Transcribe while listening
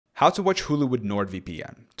How to watch Hulu with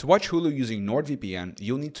NordVPN. To watch Hulu using NordVPN,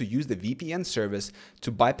 you'll need to use the VPN service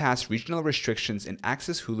to bypass regional restrictions and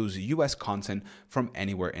access Hulu's US content from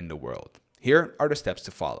anywhere in the world. Here are the steps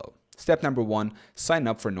to follow. Step number 1, sign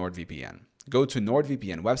up for NordVPN. Go to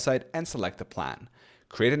NordVPN website and select a plan.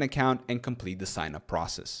 Create an account and complete the sign up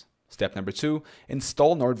process. Step number 2,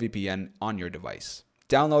 install NordVPN on your device.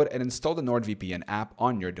 Download and install the NordVPN app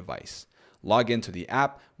on your device. Log into the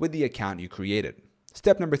app with the account you created.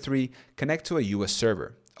 Step number 3, connect to a US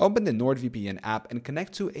server. Open the NordVPN app and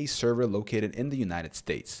connect to a server located in the United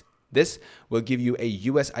States. This will give you a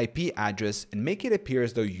US IP address and make it appear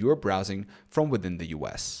as though you're browsing from within the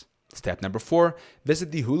US. Step number 4,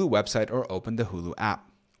 visit the Hulu website or open the Hulu app.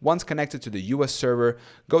 Once connected to the US server,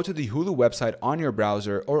 go to the Hulu website on your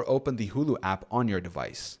browser or open the Hulu app on your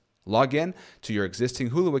device. Log in to your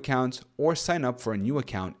existing Hulu account or sign up for a new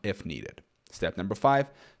account if needed. Step number 5,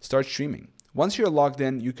 start streaming. Once you're logged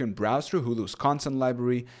in, you can browse through Hulu's content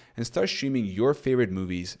library and start streaming your favorite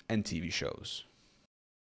movies and TV shows.